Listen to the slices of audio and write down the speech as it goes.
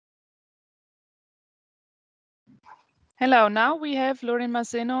Hello, now we have Loreen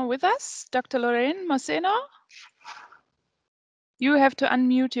Maseno with us. Dr. Loreen Maseno, you have to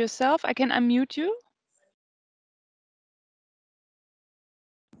unmute yourself. I can unmute you.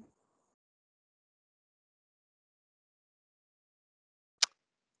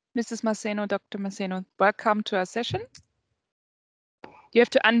 Mrs. Maseno, Dr. Maseno, welcome to our session. You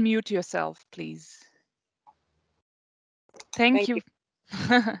have to unmute yourself, please. Thank you.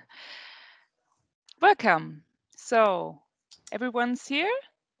 Welcome. So, everyone's here.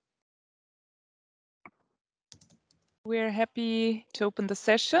 We're happy to open the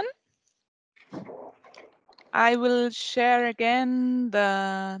session. I will share again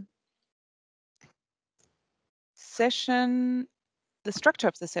the session, the structure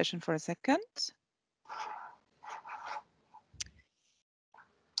of the session for a second.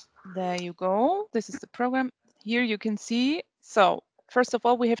 There you go. This is the program. Here you can see. So first of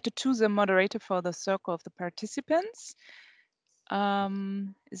all, we have to choose a moderator for the circle of the participants.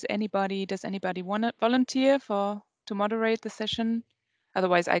 Does anybody want to volunteer to moderate the session?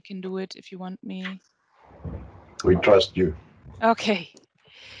 Otherwise, I can do it if you want me. We trust you. Okay.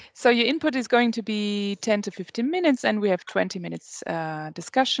 So your input is going to be 10 to 15 minutes, and we have 20 minutes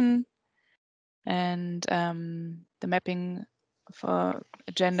discussion. And the mapping for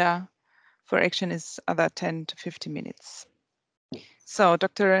agenda for action is other 10 to 15 minutes. So,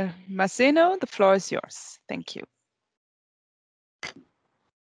 Dr. Maseno, the floor is yours. Thank you.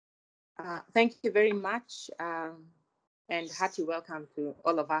 Thank you very much, and hearty welcome to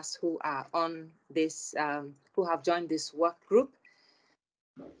all of us who are on this, who have joined this work group.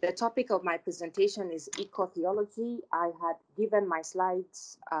 The topic of my presentation is eco-theology. I had given my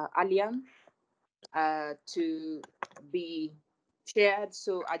slides earlier to be shared,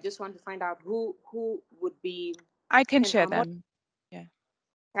 so I just want to find out who would be. I can share them. Yeah.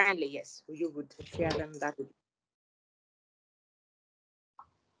 Kindly, yes, you would share them. That would.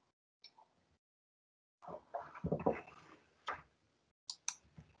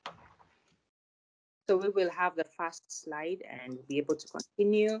 So we will have the first slide and be able to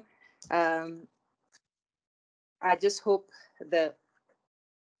continue. I just hope the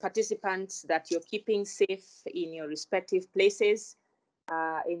participants that you're keeping safe in your respective places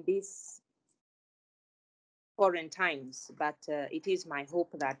in these foreign times, but it is my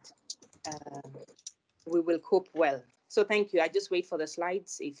hope that we will cope well. So thank you. I just wait for the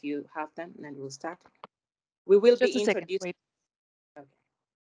slides if you have them, and we'll start. We will just be introducing. Wait. Okay.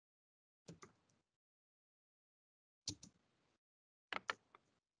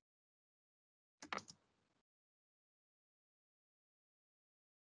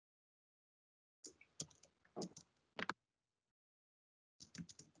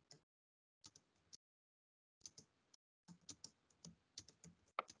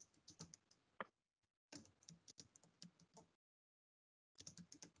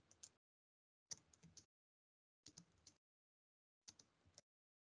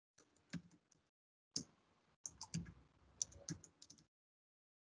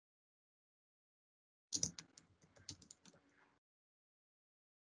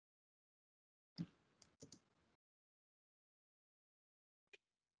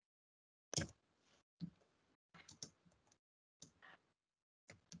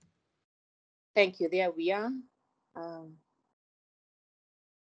 Thank you. There we are.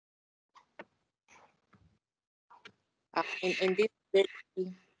 In this very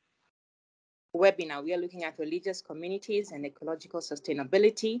webinar, we are looking at religious communities and ecological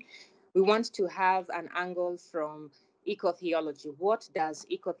sustainability. We want to have an angle from eco-theology. What does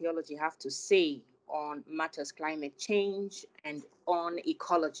eco-theology have to say on matters climate change and on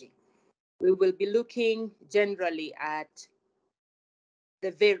ecology? We will be looking generally at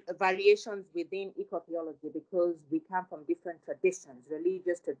the variations within eco-theology because we come from different traditions,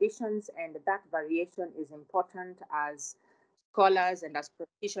 religious traditions, and that variation is important as scholars and as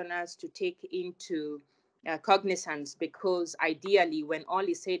practitioners to take into cognizance, because ideally, when all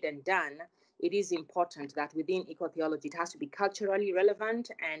is said and done, it is important that within eco-theology, it has to be culturally relevant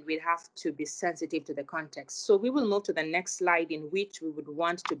and we have to be sensitive to the context. So we will move to the next slide, in which we would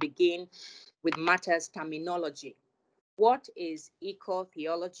want to begin with matters terminology. What is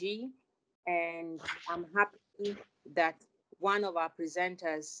eco-theology? And I'm happy that one of our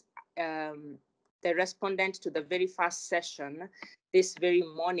presenters, the respondent to the very first session this very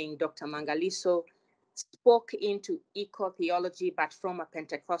morning, Dr. Mangaliso, spoke into eco-theology, but from a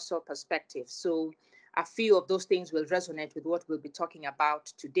Pentecostal perspective. So a few of those things will resonate with what we'll be talking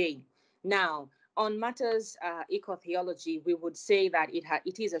about today. Now, on matters eco-theology, we would say that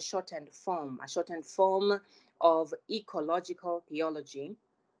it is a shortened form of ecological theology.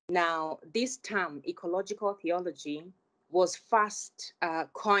 Now, this term, ecological theology, was first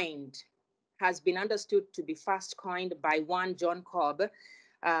coined, has been understood to be first coined by one John Cobb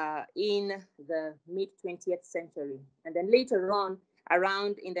in the mid-20th century. And then later on,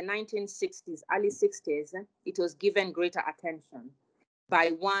 around in the 1960s, early 60s, it was given greater attention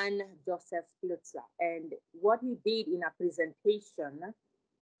by one Joseph Plutzer. And what he did in a presentation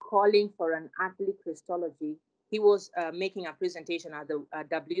calling for an earthly Christology, he was making a presentation at the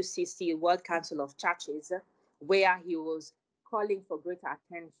WCC, World Council of Churches, where he was calling for greater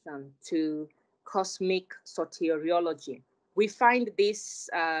attention to cosmic soteriology. We find this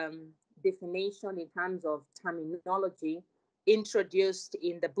definition in terms of terminology introduced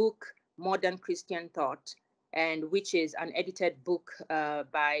in the book Modern Christian Thought, and which is an edited book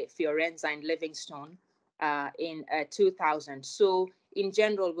by Fiorenza and Livingstone in 2000. So in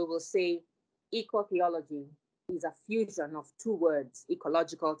general, we will say eco-theology is a fusion of two words,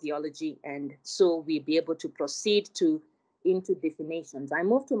 ecological theology, and so we'll be able to proceed into definitions. I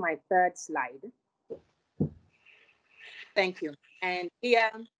move to my third slide. Thank you. And here,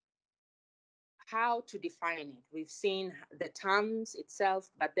 how to define it. We've seen the terms itself,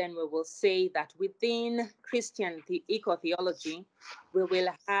 but then we will say that within Christian eco-theology, we will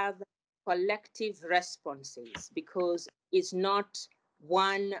have collective responses, because it's not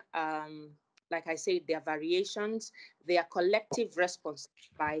one, like I said, there are variations. They are collective responses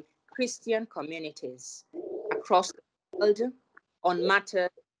by Christian communities across the world on matters,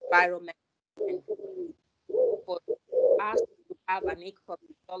 environment, and for us to have an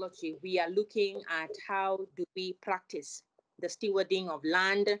eco-theology, we are looking at how do we practice the stewarding of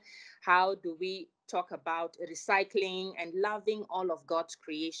land, how do we talk about recycling and loving all of God's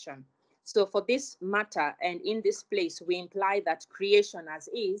creation. So for this matter, and in this place, we imply that creation as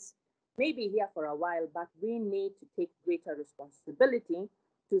is may be here for a while, but we need to take greater responsibility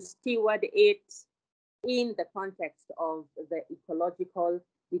to steward it in the context of the ecological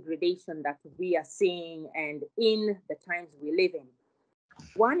degradation that we are seeing and in the times we live in.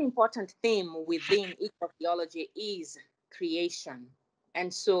 One important theme within eco-theology is creation.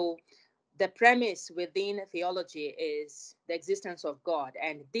 And so the premise within theology is the existence of God.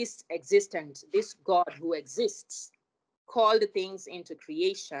 And this existence, this God who exists, called things into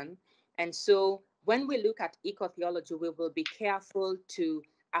creation. And so when we look at eco-theology, we will be careful to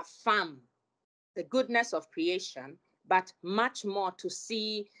affirm the goodness of creation, but much more to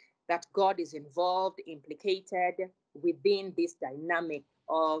see that God is involved, implicated within this dynamic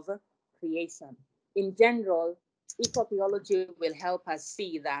of creation. In general, eco-theology will help us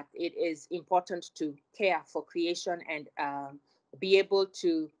see that it is important to care for creation and be able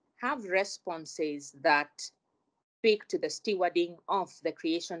to have responses that speak to the stewarding of the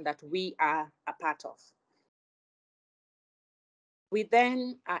creation that we are a part of. We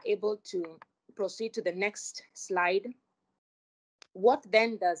then are able to proceed to the next slide. What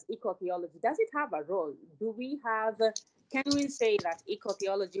then does eco-theology, does it have a role? Can we say that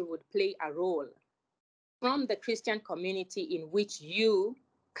eco-theology would play a role from the Christian community in which you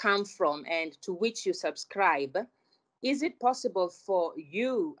come from and to which you subscribe? Is it possible for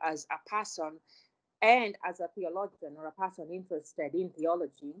you as a person and as a theologian or a person interested in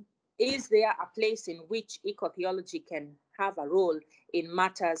theology, is there a place in which eco-theology can have a role in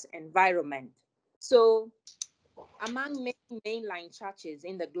matters environment? So among many mainline churches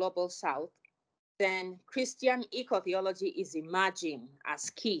in the global south, then Christian eco-theology is emerging as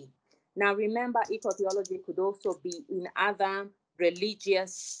key. Now remember, eco-theology could also be in other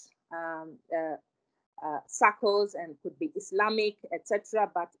religious circles and could be Islamic, etc.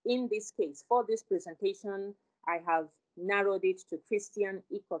 But in this case, for this presentation, I have narrowed it to Christian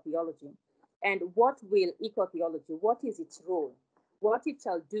eco-theology. And what will eco-theology, what is its role? What it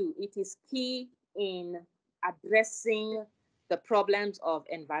shall do, it is key in addressing the problems of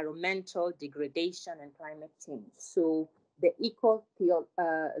environmental degradation and climate change. So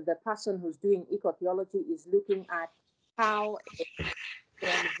the person who's doing eco-theology is looking at how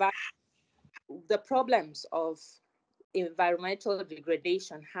the problems of environmental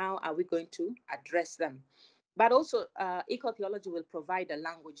degradation, how are we going to address them? But also eco-theology will provide a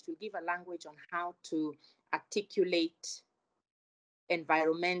language, to give a language on how to articulate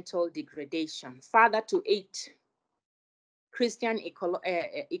environmental degradation. Further to it, Christian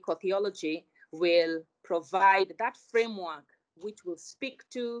eco-theology will provide that framework which will speak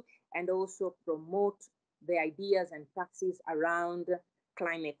to and also promote the ideas and practices around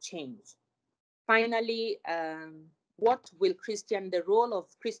climate change. Finally, the role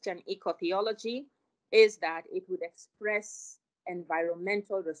of Christian eco-theology is that it would express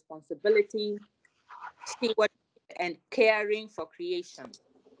environmental responsibility, stewardship, and caring for creation.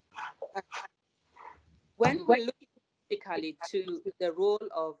 When we look at specifically to the role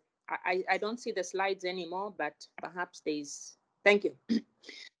of, I don't see the slides anymore, but perhaps there's, thank you.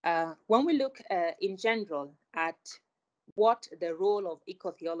 When we look in general at what the role of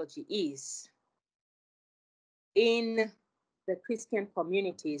eco-theology is in the Christian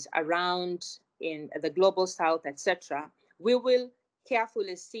communities around in the global south, etc., we will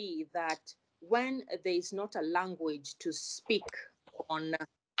carefully see that when there is not a language to speak on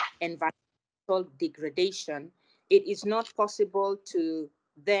environmental degradation, it is not possible to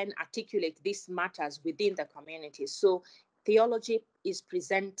then articulate these matters within the community. So theology is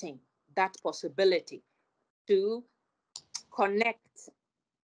presenting that possibility to connect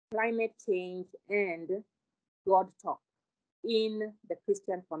climate change and God talk in the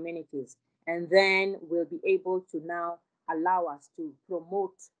Christian communities. And then we'll be able to now allow us to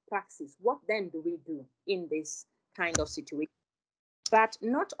promote praxis. What then do we do in this kind of situation? But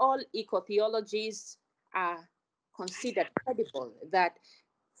not all eco-theologies are considered credible. That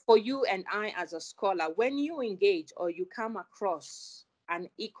for you and I as a scholar, when you engage or you come across an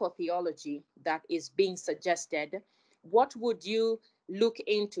eco-theology that is being suggested, what would you look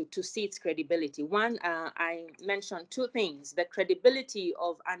into to see its credibility? One, I mentioned two things. The credibility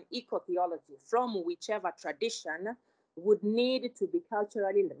of an eco-theology from whichever tradition would need to be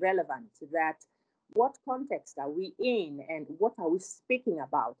culturally relevant, that what context are we in and what are we speaking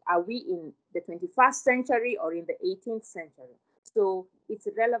about? Are we in the 21st century or in the 18th century? So it's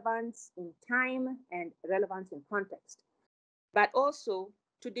relevance in time and relevance in context. But also,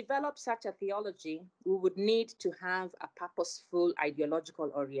 to develop such a theology, we would need to have a purposeful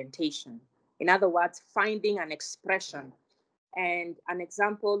ideological orientation. In other words, finding an expression. And an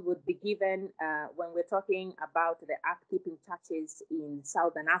example would be given when we're talking about the upkeeping churches in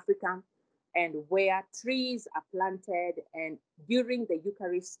Southern Africa, and where trees are planted and during the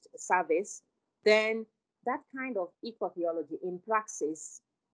Eucharist service, then that kind of eco-theology in praxis,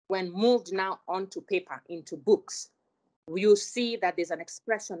 when moved now onto paper, into books, you see that there's an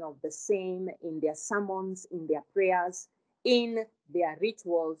expression of the same in their sermons, in their prayers, in their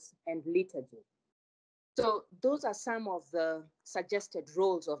rituals and liturgy. So those are some of the suggested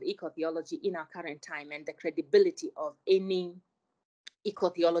roles of eco-theology in our current time and the credibility of any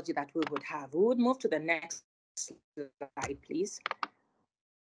eco-theology that we would have. We would move to the next slide, please.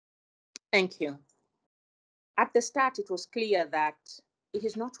 Thank you. At the start, it was clear that it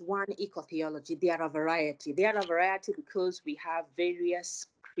is not one eco-theology. There are a variety. There are a variety because we have various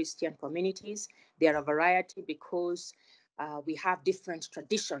Christian communities. There are a variety because we have different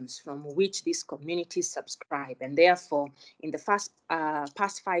traditions from which these communities subscribe. And therefore, in the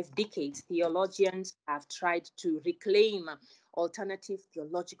past 5 decades, theologians have tried to reclaim alternative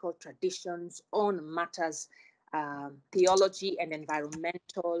theological traditions on matters, theology and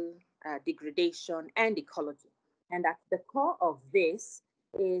environmental degradation and ecology. And at the core of this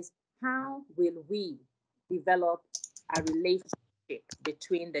is, how will we develop a relationship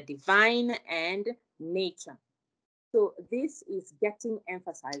between the divine and nature? So this is getting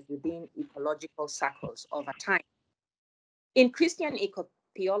emphasized within ecological circles over time. In Christian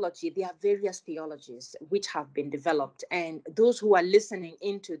eco-theology, there are various theologies which have been developed. And those who are listening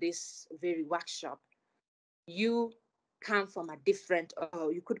into this very workshop, you come from a different,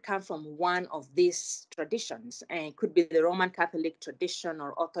 or you could come from one of these traditions, and it could be the Roman Catholic tradition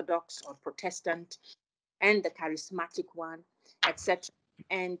or Orthodox or Protestant and the charismatic one, etc.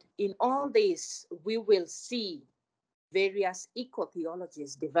 And in all this, we will see various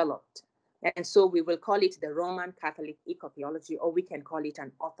eco-theologies developed. And so we will call it the Roman Catholic eco-theology, or we can call it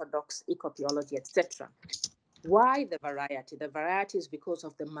an Orthodox eco-theology, etc. Why the variety? The variety is because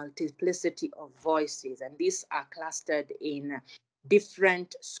of the multiplicity of voices, and these are clustered in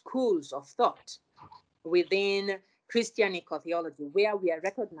different schools of thought within Christian eco-theology, where we are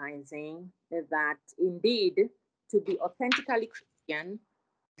recognizing that indeed, to be authentically Christian,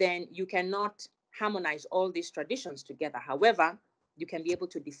 then you cannot harmonize all these traditions together. However, you can be able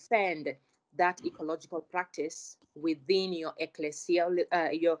to defend that ecological practice within your ecclesial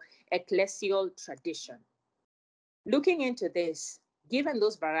tradition. Looking into this, given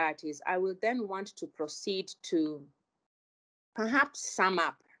those varieties, I will then want to proceed to perhaps sum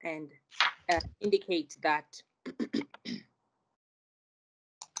up and indicate that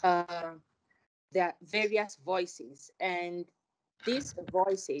there are various voices, and these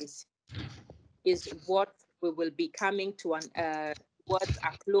voices is what we will be coming to towards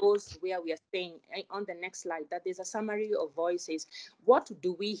a close, where we are saying on the next slide that there's a summary of voices. What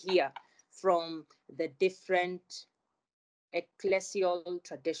do we hear from the different ecclesial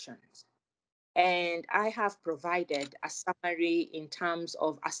traditions? And I have provided a summary in terms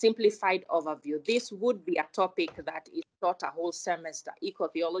of a simplified overview. This would be a topic that is taught a whole semester,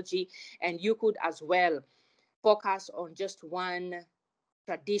 eco-theology, and you could as well focus on just one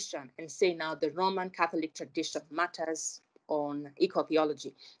tradition and say now the Roman Catholic tradition matters on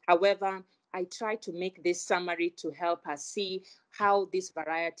eco-theology. However, I try to make this summary to help us see how these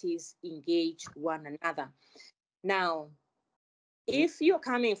varieties engage one another. Now, if you're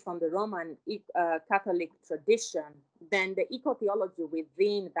coming from the Roman Catholic tradition, then the eco-theology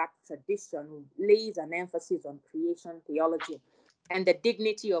within that tradition lays an emphasis on creation theology and the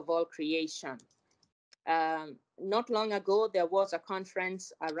dignity of all creation. Not long ago, there was a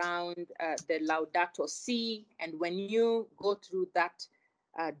conference around the Laudato Si, and when you go through that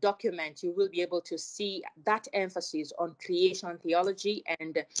document, you will be able to see that emphasis on creation theology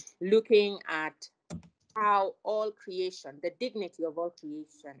and looking at how all creation, the dignity of all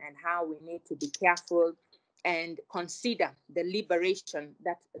creation, and how we need to be careful and consider the liberation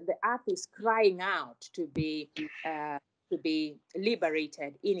that the earth is crying out to be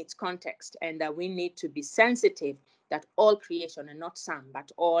liberated in its context, and that we need to be sensitive that all creation, and not some, but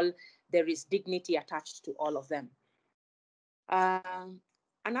all, there is dignity attached to all of them.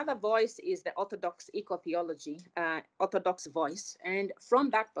 Another voice is the Orthodox eco-theology, Orthodox voice. And from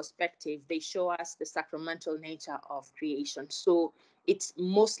that perspective, they show us the sacramental nature of creation. So it's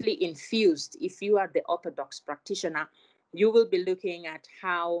mostly infused. If you are the Orthodox practitioner, you will be looking at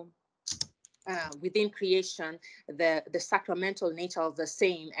how within creation, the sacramental nature of the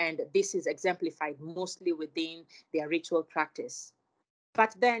same, and this is exemplified mostly within their ritual practice.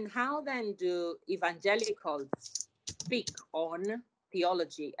 But then how then do evangelicals speak on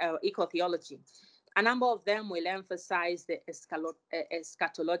theology, eco-theology? A number of them will emphasize the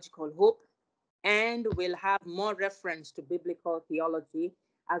eschatological hope and will have more reference to biblical theology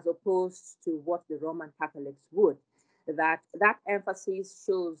as opposed to what the Roman Catholics would. That emphasis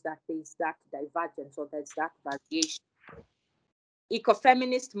shows that there's that divergence, or there's that variation.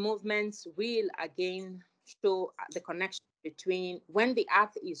 Ecofeminist movements will again show the connection between when the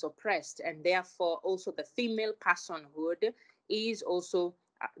earth is oppressed, and therefore also the female personhood is also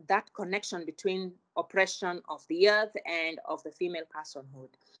that connection between oppression of the earth and of the female personhood,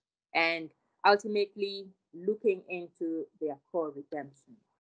 and ultimately looking into their core redemption.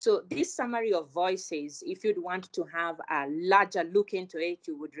 So this summary of voices, if you'd want to have a larger look into it,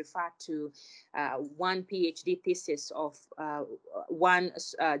 you would refer to one PhD thesis of one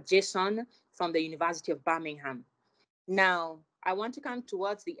Jason from the University of Birmingham. Now, I want to come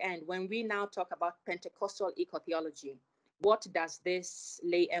towards the end. When we now talk about Pentecostal eco-theology, what does this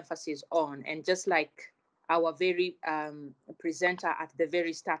lay emphasis on? And just like our very presenter at the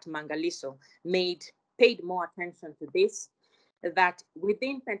very start, Mangaliso, paid more attention to this, that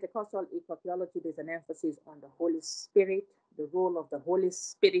within Pentecostal eco-theology, there's an emphasis on the Holy Spirit, the role of the Holy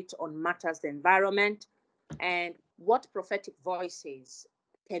Spirit on matters the environment, and what prophetic voices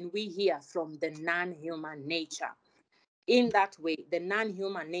can we hear from the non-human nature. In that way, the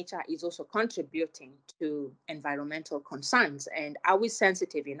non-human nature is also contributing to environmental concerns. And are we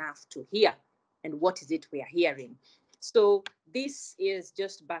sensitive enough to hear? And what is it we are hearing? So this is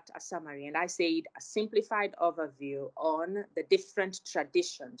just but a summary, and I said a simplified overview on the different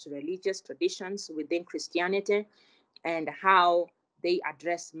traditions, religious traditions within Christianity, and how they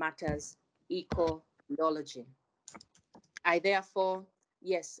address matters eco-theology. I therefore,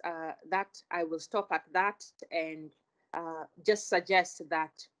 yes, that I will stop at that, and just suggest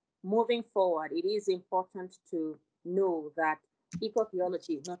that moving forward, it is important to know that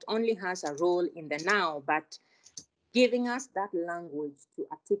eco-theology not only has a role in the now, but giving us that language to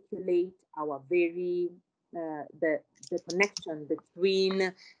articulate our very, the connection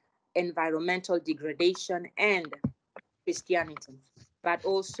between environmental degradation and Christianity, but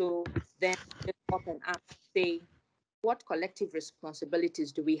also then just open up to say, what collective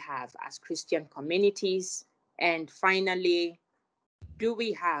responsibilities do we have as Christian communities? And finally,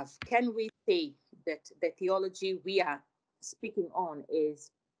 can we say that the theology we are speaking on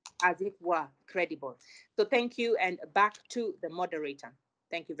is, as it were, credible? So thank you, and back to the moderator.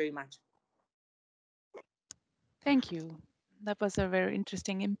 Thank you very much. Thank you. That was a very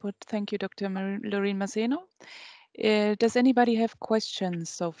interesting input. Thank you, Dr. Loreen Maseno. Does anybody have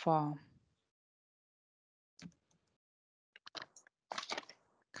questions so far?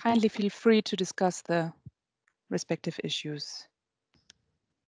 Kindly feel free to discuss the respective issues.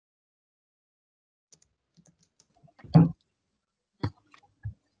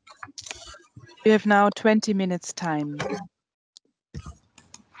 You have now 20 minutes time.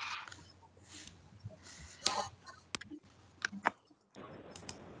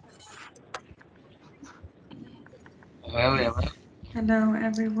 Hello,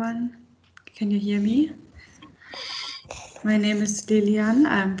 everyone. Can you hear me? My name is Lilian.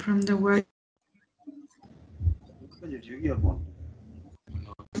 I'm from the work.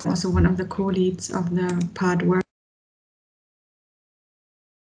 Also one of the co-leads of the part work.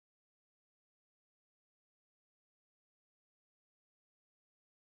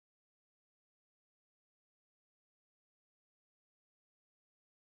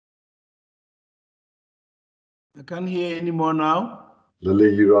 I can't hear anymore now.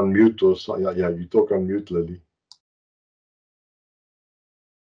 Lily, you're on mute or so. Yeah, you talk on mute, Lily.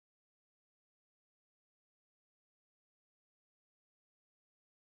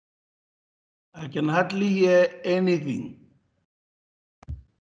 I can hardly hear anything.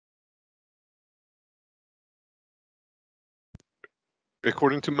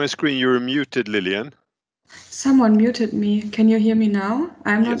 According to my screen, you're muted, Lillian. Someone muted me. Can you hear me now?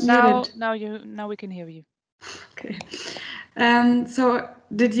 I'm not muted. Now we can hear you. Okay. So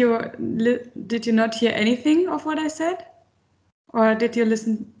did you not hear anything of what I said, or did you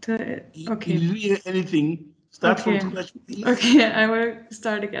listen to it? Okay. Did you hear anything? Start from scratch, please. Okay, I will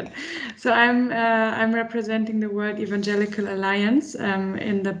start again. So I'm representing the World Evangelical Alliance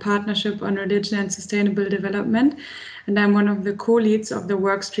in the Partnership on Religion and Sustainable Development, and I'm one of the co-leads of the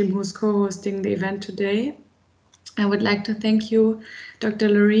workstream who's co-hosting the event today. I would like to thank you, Dr.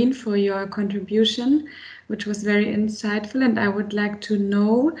 Loreen, for your contribution, which was very insightful, and I would like to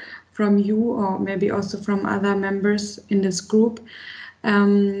know from you, or maybe also from other members in this group,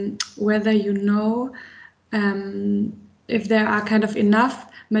 whether you know if there are kind of enough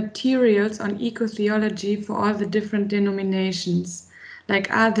materials on eco-theology for all the different denominations.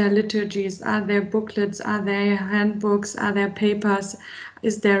 Like, are there liturgies, are there booklets, are there handbooks, are there papers,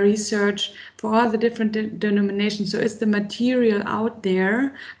 is there research for all the different denominations? So is the material out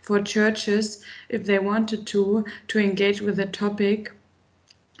there for churches, if they wanted to engage with the topic?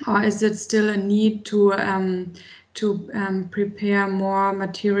 Or is it still a need to prepare more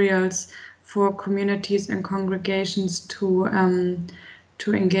materials for communities and congregations to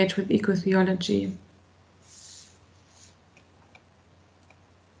engage with eco-theology?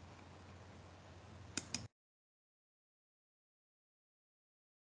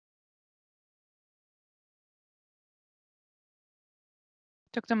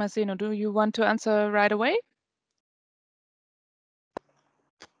 Dr. Maseno, do you want to answer right away?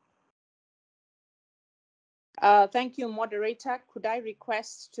 Thank you, moderator. Could I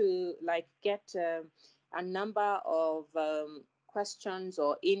request to get a number of questions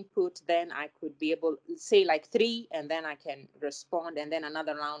or input? Then I could be able to say 3, and then I can respond, and then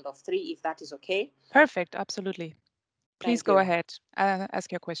another round of 3, if that is okay. Perfect, absolutely. Please go ahead, ask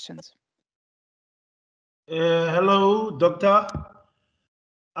your questions. Hello, Doctor.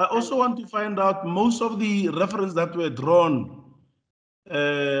 I also want to find out, most of the references that were drawn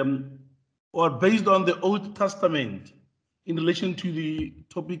or based on the Old Testament in relation to the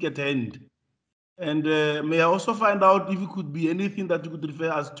topic at hand. And may I also find out if it could be anything that you could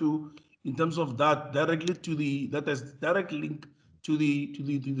refer us to in terms of that directly to that has direct link to the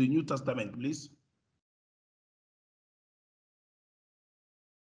New Testament, please.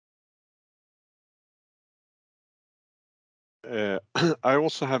 I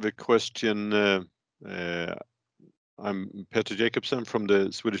also have a question. I'm Peter Jacobsen from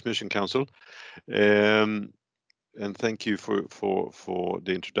the Swedish Mission Council, and thank you for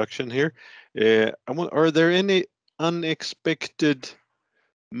the introduction here. Are there any unexpected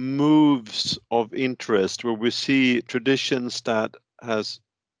moves of interest where we see traditions that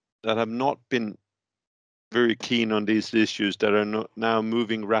have not been very keen on these issues that are now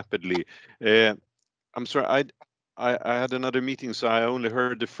moving rapidly? I'm sorry, I had another meeting, so I only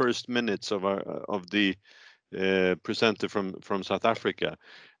heard the first minutes of the presenter from South Africa,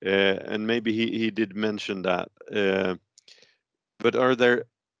 and maybe he did mention that. But are there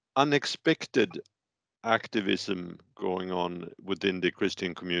unexpected activism going on within the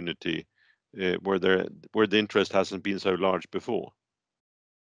Christian community where the interest hasn't been so large before?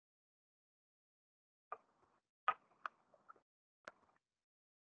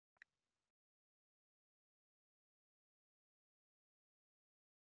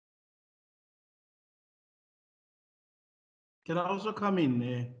 Can I also come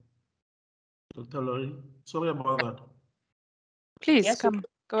in, Dr. Loreen? Sorry about that. Please, yes,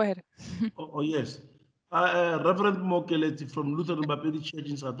 go ahead. Oh, yes. Reverend Mokeleti from Lutheran Baptist Church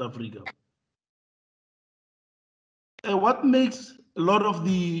in South Africa. What makes a lot of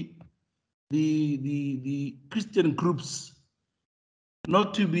the Christian groups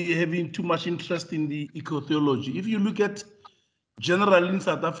not to be having too much interest in the eco-theology? If you look at generally in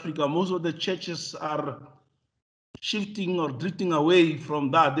South Africa, most of the churches are shifting or drifting away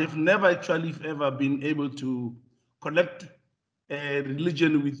from that. They've never actually, if ever, been able to connect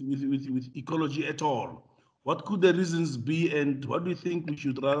religion with ecology at all. What could the reasons be, and what do you think we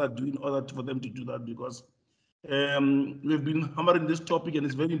should rather do in order for them to do that? Because we've been hammering this topic, and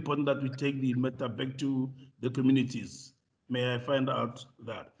it's very important that we take the matter back to the communities. May I find out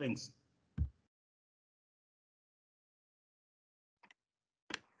that? Thanks.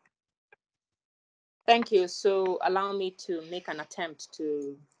 Thank you. So allow me to make an attempt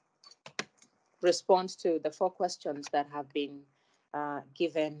to respond to the 4 questions that have been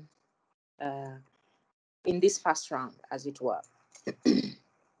given in this first round, as it were.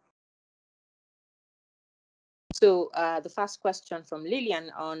 So the first question from Lillian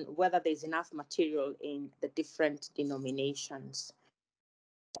on whether there's enough material in the different denominations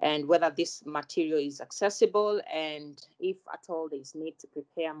and whether this material is accessible, and if at all there's need to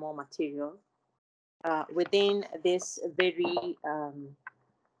prepare more material within this very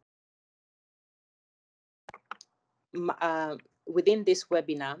within this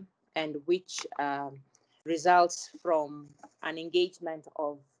webinar, and which results from an engagement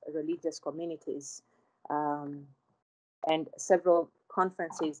of religious communities and several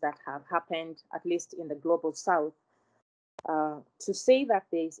conferences that have happened, at least in the Global South. To say that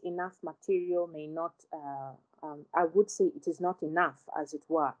there is enough material may not, I would say it is not enough, as it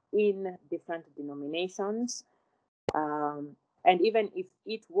were, in different denominations. And even if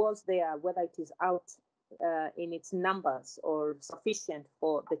it was there, whether it is out in its numbers or sufficient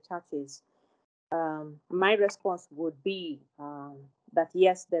for the churches, my response would be that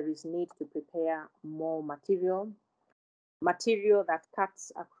yes, there is need to prepare more material that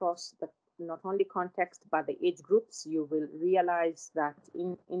cuts across the not only context but the age groups. You will realize that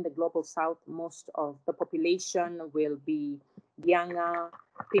in the Global South, most of the population will be younger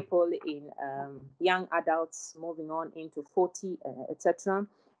people, in young adults moving on into 40, etc.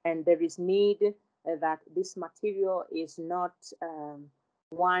 And there is need that this material is not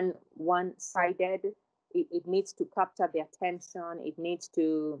one-sided. It needs to capture their attention. It needs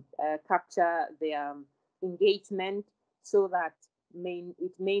to capture their engagement, so that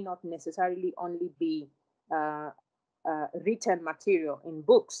it may not necessarily only be written material in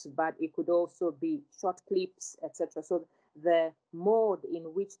books, but it could also be short clips, etc. So the mode in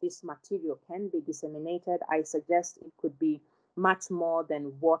which this material can be disseminated, I suggest it could be much more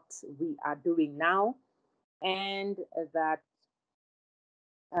than what we are doing now, and that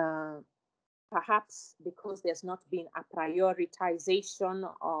perhaps because there's not been a prioritization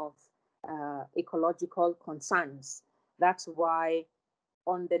of ecological concerns. That's why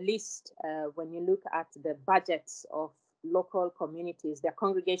on the list, when you look at the budgets of local communities, their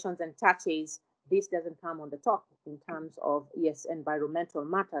congregations and churches, this doesn't come on the top in terms of, yes, environmental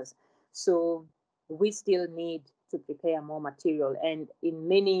matters. So we still need to prepare more material. And in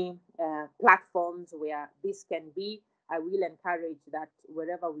many platforms where this can be, I will encourage that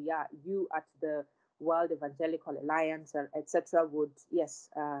wherever we are, you at the World Evangelical Alliance, etc., would, yes,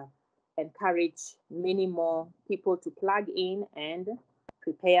 encourage many more people to plug in and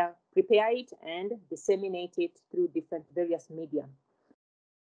prepare it and disseminate it through various media.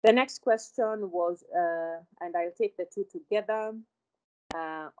 The next question was, and I'll take the two together,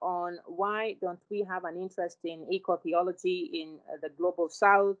 on why don't we have an interest in eco-theology in the Global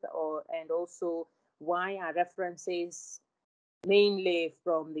South, and also why are references mainly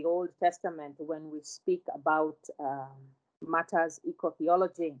from the Old Testament when we speak about matters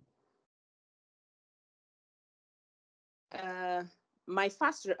eco-theology. My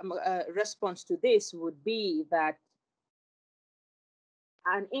first response to this would be that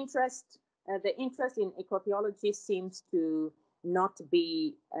the interest in eco-theology seems to not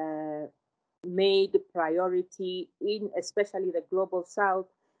be made priority in especially the Global South.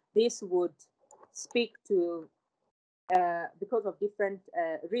 This would speak to because of different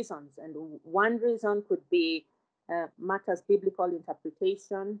reasons, and one reason could be matters biblical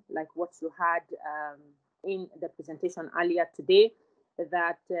interpretation, like what you had in the presentation earlier today,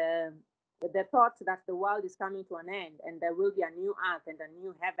 that the thought that the world is coming to an end and there will be a new earth and a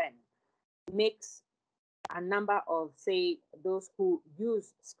new heaven makes a number of, say, those who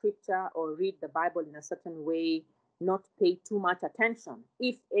use scripture or read the Bible in a certain way not pay too much attention.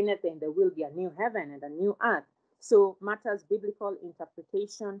 If anything, there will be a new heaven and a new earth. So matters biblical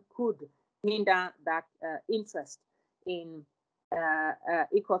interpretation could hinder that interest in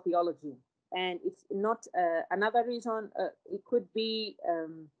eco-theology. And it's not another reason. It could be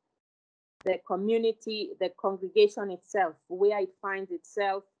the community, the congregation itself, where it finds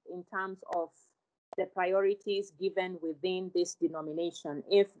itself in terms of the priorities given within this denomination.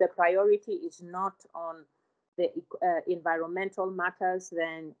 If the priority is not on the environmental matters,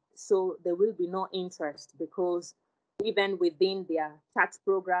 then so there will be no interest, because even within their church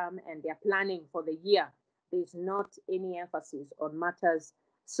program and their planning for the year, there's not any emphasis on matters.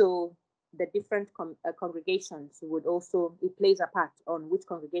 So the different congregations would also, it plays a part on which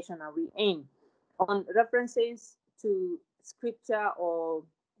congregation are we in. On references to scripture or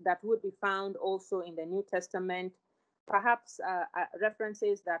that would be found also in the New Testament, perhaps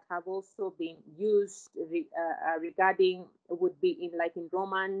references that have also been used regarding would be in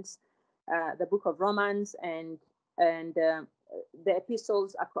Romans, the book of Romans, and the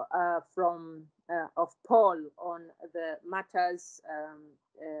epistles from of Paul on the matters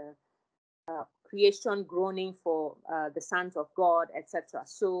creation groaning for the sons of God, etc.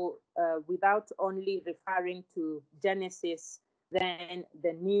 So without only referring to Genesis, then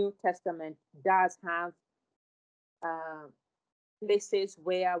the New Testament does have places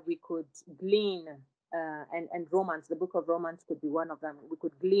where we could glean, and Romans, the book of Romans could be one of them. We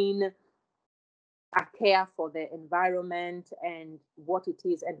could glean a care for the environment and what it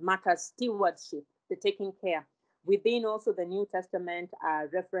is, and matters stewardship, the taking care. Within also the New Testament are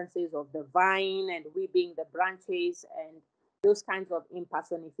references of the vine and we being the branches, and those kinds of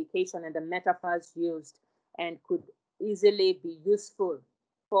impersonification and the metaphors used, and could easily be useful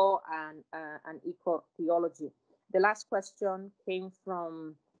for an eco-theology. The last question came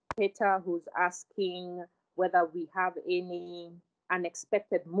from Peter, who's asking whether we have any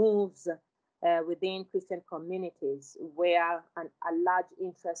unexpected moves within Christian communities where a large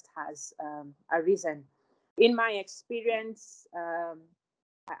interest has arisen. In my experience,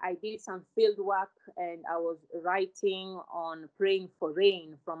 I did some field work and I was writing on praying for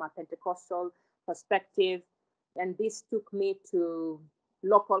rain from a Pentecostal perspective. And this took me to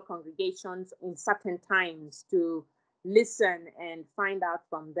local congregations in certain times to listen and find out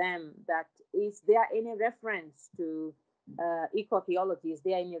from them that is there any reference to eco-theology? Is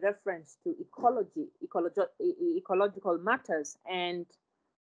there any reference to ecological matters? And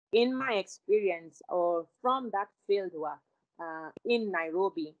in my experience, or from that field work in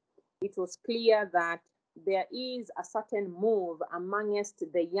Nairobi, it was clear that there is a certain move amongst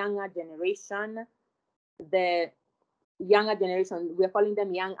the younger generation. The younger generation, we're calling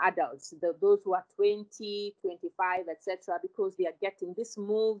them young adults, those who are 20, 25, etc., because they are getting, these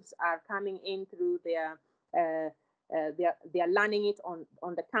moves are coming in through their they are learning it on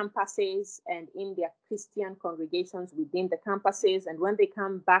the campuses and in their Christian congregations within the campuses. And when they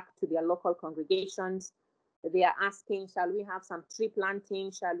come back to their local congregations, they are asking, shall we have some tree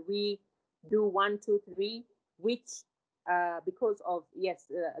planting? Shall we do 1, 2, 3? Which, because of,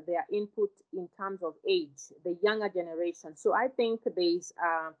 yes, their input in terms of age, the younger generation. So I think there's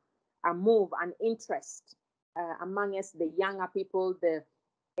a move, an interest amongst the younger people, the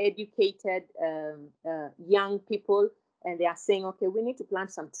educated young people, and they are saying, okay, we need to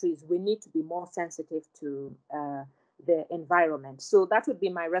plant some trees. We need to be more sensitive to the environment. So that would be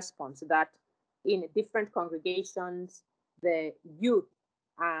my response, that in different congregations, the youth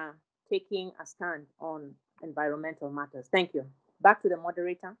are taking a stand on environmental matters. Thank you. Back to the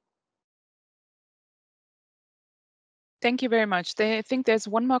moderator. Thank you very much. I think there's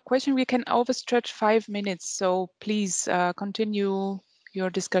one more question. We can overstretch 5 minutes, so please continue your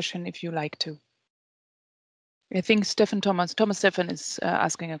discussion if you like to. I think Thomas Stefan is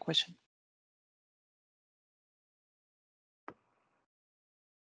asking a question.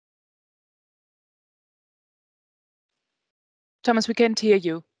 Thomas, we can't hear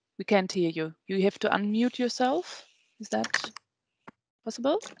you. We can't hear you. You have to unmute yourself. Is that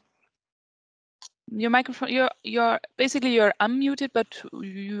possible? Your microphone, you're basically you're unmuted, but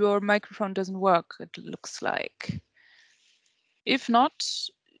your microphone doesn't work, it looks like. If not,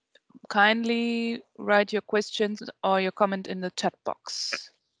 kindly write your questions or your comment in the chat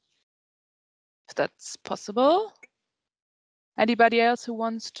box, if that's possible. Anybody else who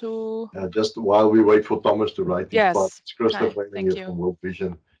wants to? Just while we wait for Thomas to write his part, it's Christopher thank here from World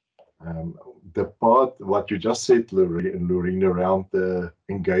Vision. The part, what you just said, Loreen, around the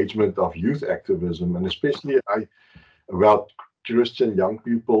engagement of youth activism, and especially about Christian young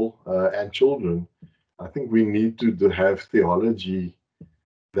people and children, I think we need to have theology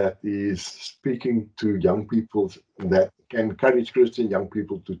that is speaking to young people, that can encourage Christian young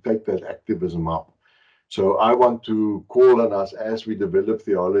people to take that activism up. So I want to call on us as we develop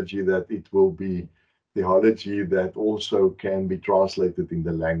theology that it will be theology that also can be translated in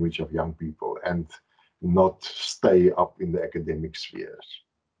the language of young people and not stay up in the academic spheres.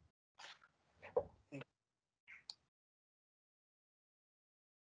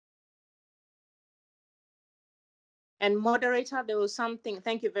 And moderator, there was something,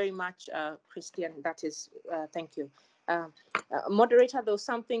 thank you very much, Christian, that is, thank you. Moderator, there was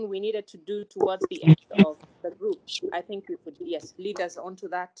something we needed to do towards the end of the group. I think you could, yes, lead us onto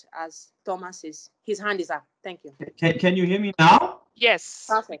that as Thomas his hand is up. Thank you. Can you hear me now? Yes.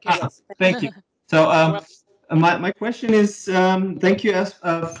 Perfect, yes. Thank you. So my question is, thank you.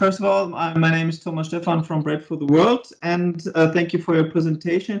 First of all, my name is Thomas Stefan from Bread for the World, and thank you for your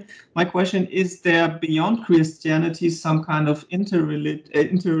presentation. My question is, there beyond Christianity some kind of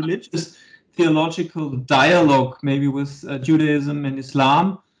interreligious theological dialogue, maybe with Judaism and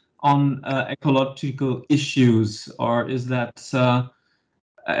Islam, on ecological issues, or is that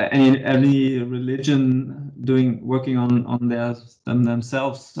any religion working on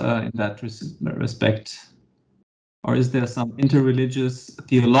themselves in that respect? Or is there some interreligious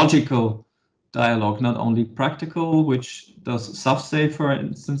theological dialogue, not only practical, which does SAFSE, for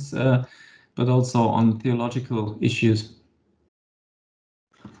instance, but also on theological issues?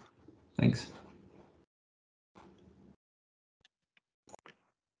 Thanks.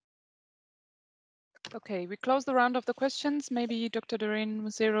 Okay, we close the round of the questions. Maybe Dr. Loreen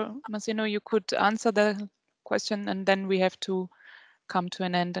Maseno, you could answer the question, and then we have to come to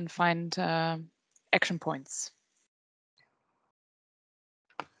an end and find action points.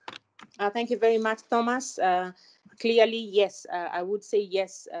 Thank you very much, Thomas. Clearly, yes, I would say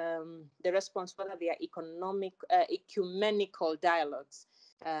yes. The response, whether they are ecumenical dialogues.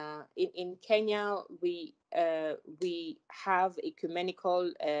 In Kenya, we have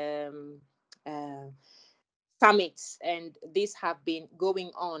ecumenical summits, and these have been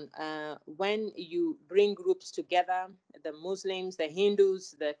going on. When you bring groups together, the Muslims, the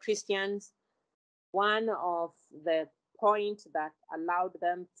Hindus, the Christians, one of the point that allowed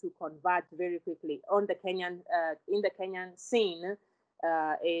them to converge very quickly on the in the Kenyan scene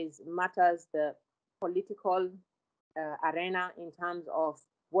is matters the political arena in terms of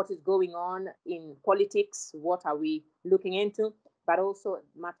what is going on in politics, what are we looking into, but also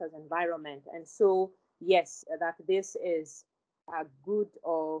matters environment. And so, yes, that this is a good,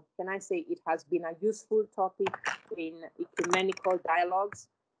 or can I say it has been a useful topic in ecumenical dialogues,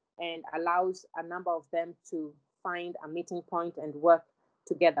 and allows a number of them to find a meeting point and work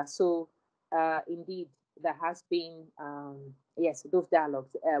together. So indeed, there has been, yes, those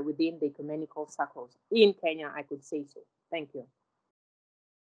dialogues within the ecumenical circles. In Kenya, I could say so. Thank you.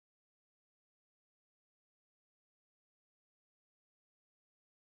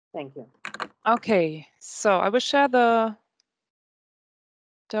 Thank you. Okay, so I will share the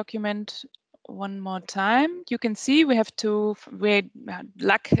document one more time. You can see we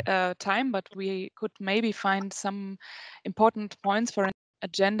lack time, but we could maybe find some important points for an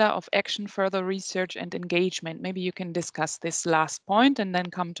agenda of action, further research and engagement. Maybe you can discuss this last point and then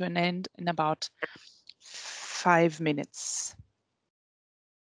come to an end in about 5 minutes.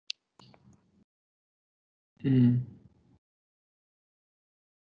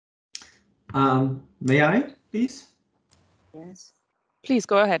 May I, please? Yes. Please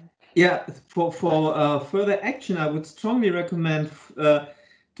go ahead. Yeah, for further action, I would strongly recommend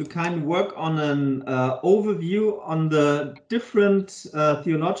to kind of work on an overview on the different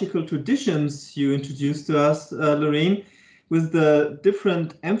theological traditions you introduced to us, Loreen, with the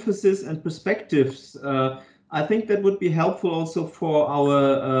different emphasis and perspectives. I think that would be helpful also for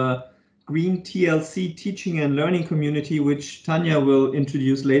our Green TLC teaching and learning community, which Tanya will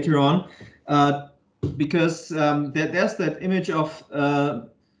introduce later on, because there's that image of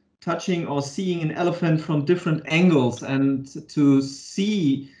touching or seeing an elephant from different angles, and to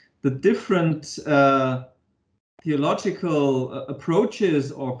see the different theological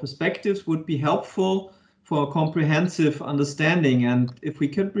approaches or perspectives would be helpful for a comprehensive understanding. And if we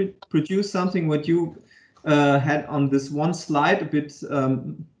could produce something what you had on this one slide, a bit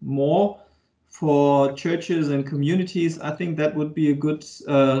more for churches and communities, I think that would be a good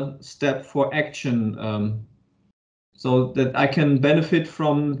step for action. So that I can benefit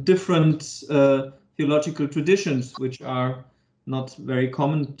from different theological traditions, which are not very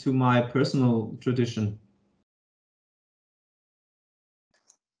common to my personal tradition.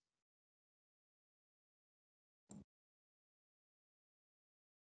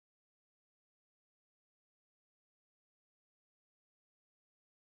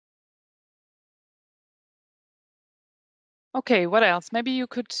 Okay, what else? Maybe you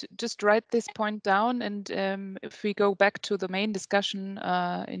could just write this point down, and if we go back to the main discussion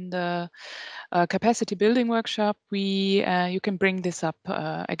in the capacity building workshop, you can bring this up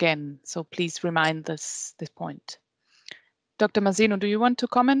again. So please remind this point. Dr. Maseno, do you want to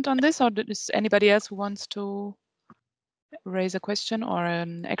comment on this, or is anybody else who wants to raise a question or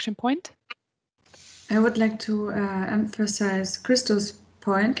an action point? I would like to emphasize Christo's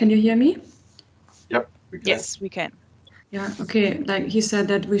point. Can you hear me? Yep, we can. Yes, we can. Yeah, okay. Like he said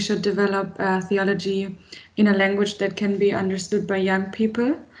that we should develop theology in a language that can be understood by young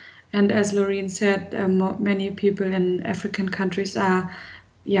people. And as Loreen said, many people in African countries are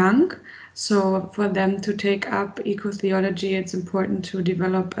young. So for them to take up eco-theology, it's important to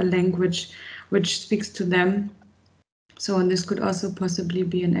develop a language which speaks to them. So and this could also possibly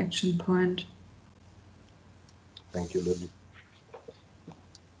be an action point. Thank you, Lily.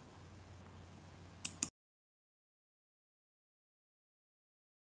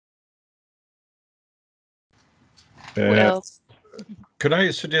 Who else? Could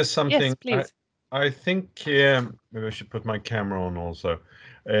I suggest something? Yes, please. I think maybe I should put my camera on also.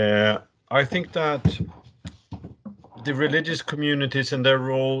 I think that the religious communities and their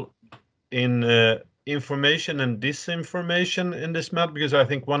role in information and disinformation in this matter, because I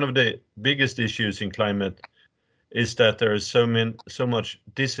think one of the biggest issues in climate is that there is so much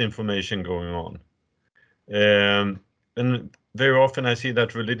disinformation going on. And very often I see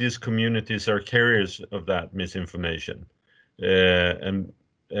that religious communities are carriers of that misinformation, and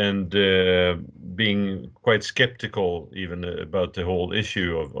being quite skeptical even about the whole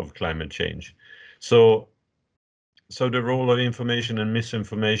issue of climate change. So the role of information and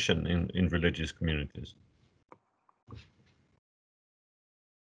misinformation in religious communities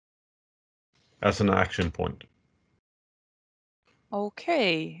as an action point.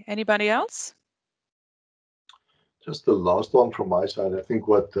 Okay, anybody else? Just the last one from my side. I think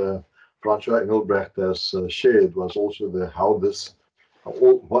what Francois Engelbrecht has shared was also how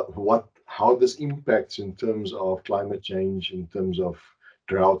this impacts in terms of climate change, in terms of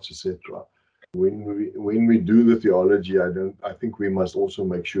droughts, etc. When we do the theology, I think we must also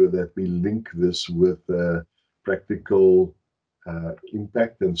make sure that we link this with practical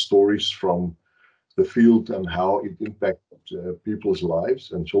impact and stories from the field and how it impacts people's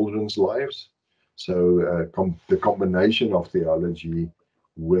lives and children's lives. So the combination of theology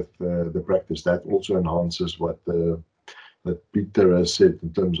with the practice, that also enhances what that Peter has said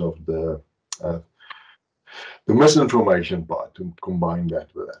in terms of the misinformation part, to combine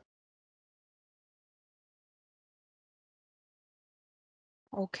that with that.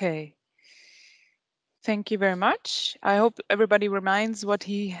 Okay. Thank you very much. I hope everybody reminds what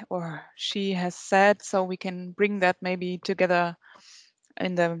he or she has said, so we can bring that maybe together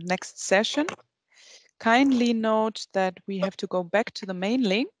in the next session. Kindly note that we have to go back to the main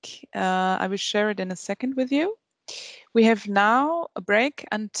link. I will share it in a second with you. We have now a break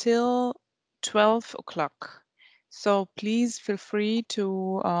until 12 o'clock. So please feel free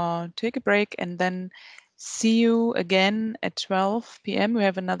to take a break and then see you again at 12 p.m. We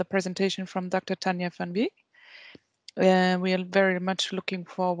have another presentation from Dr. Tanja van Beek. We are very much looking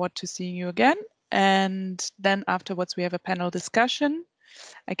forward to seeing you again. And then afterwards, we have a panel discussion.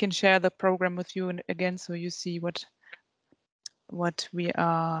 I can share the program with you again, so you see what we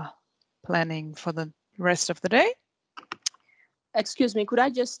are planning for the rest of the day. Excuse me, could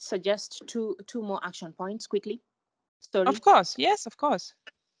I just suggest two more action points quickly? Sorry. Of course, yes, of course.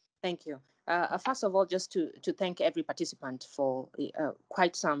 Thank you. First of all, just to thank every participant for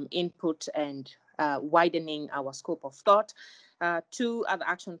quite some input and widening our scope of thought. Two other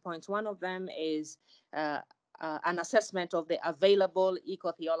action points. One of them is an assessment of the available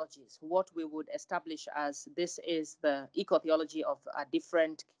eco-theologies, what we would establish as this is the eco-theology of a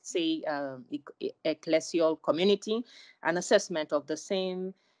different, say, ecclesial community, an assessment of the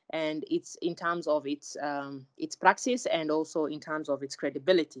same, and it's in terms of its praxis and also in terms of its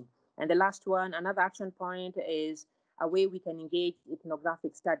credibility. And the last one, another action point, is a way we can engage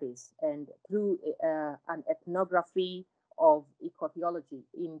ethnographic studies, and through an ethnography of eco-theology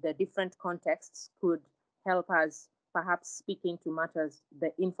in the different contexts could help us perhaps speaking to matters,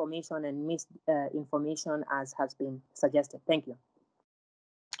 the information and misinformation as has been suggested. Thank you.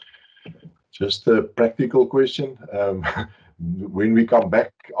 Just a practical question. When we come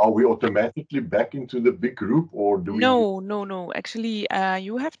back, are we automatically back into the big group, or do we? No. Actually,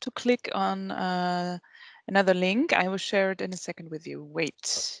 you have to click on another link. I will share it in a second with you.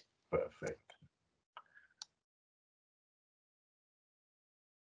 Wait. Perfect.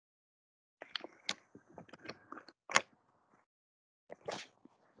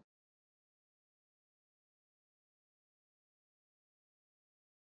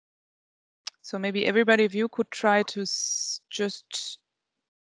 So maybe everybody of you could try to just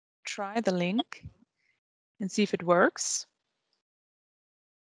try the link and see if it works.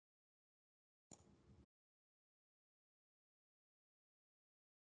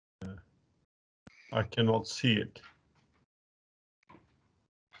 I cannot see it.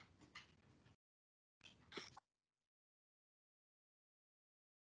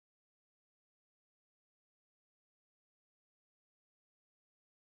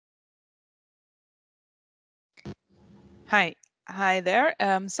 Hi there.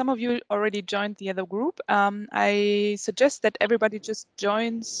 Some of you already joined the other group. I suggest that everybody just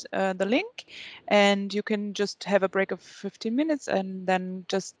joins the link, and you can just have a break of 15 minutes, and then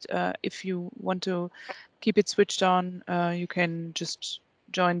just if you want to keep it switched on, you can just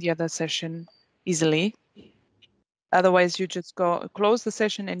join the other session easily. Otherwise, you just go close the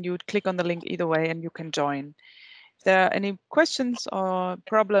session and you would click on the link either way, and you can join. If there are any questions or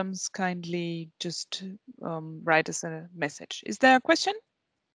problems, kindly just write us a message. Is there a question?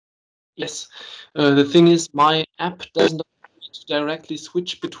 Yes. The thing is, my app doesn't allow me to directly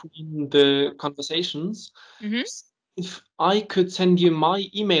switch between the conversations. Mm-hmm. If I could send you my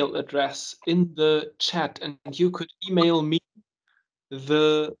email address in the chat and you could email me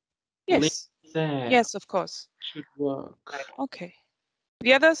the link Yes. there, Yes, of course. should work. Okay.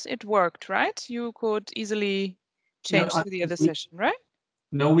 The others, it worked, right? You could easily change to the other session, right?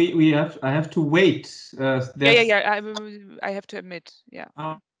 No, I have to wait. Yeah. I have to admit, yeah.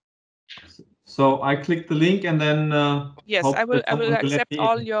 So I click the link and then yes, hope I will someone let accept me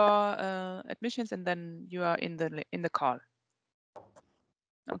all in. your admissions, and then you are in the call.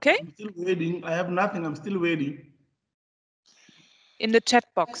 Okay? I'm still waiting. I have nothing. I'm still waiting. In the chat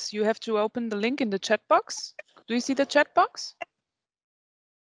box, you have to open the link in the chat box. Do you see the chat box?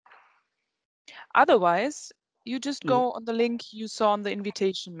 Otherwise, you just go on the link you saw on the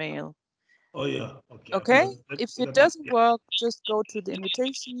invitation mail. Oh yeah. Okay. Okay? If it doesn't work, just go to the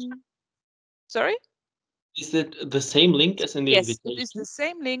invitation. Sorry? Is it the same link as in the invitation? Yes, it is the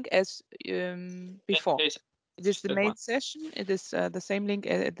same link as before. It is the main session. It is the same link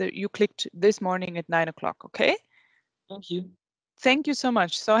that you clicked this morning at 9 o'clock. Okay? Thank you. Thank you so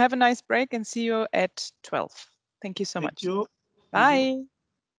much. So have a nice break and see you at 12. Thank you so much. Thank you. Bye.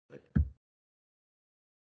 Thank you.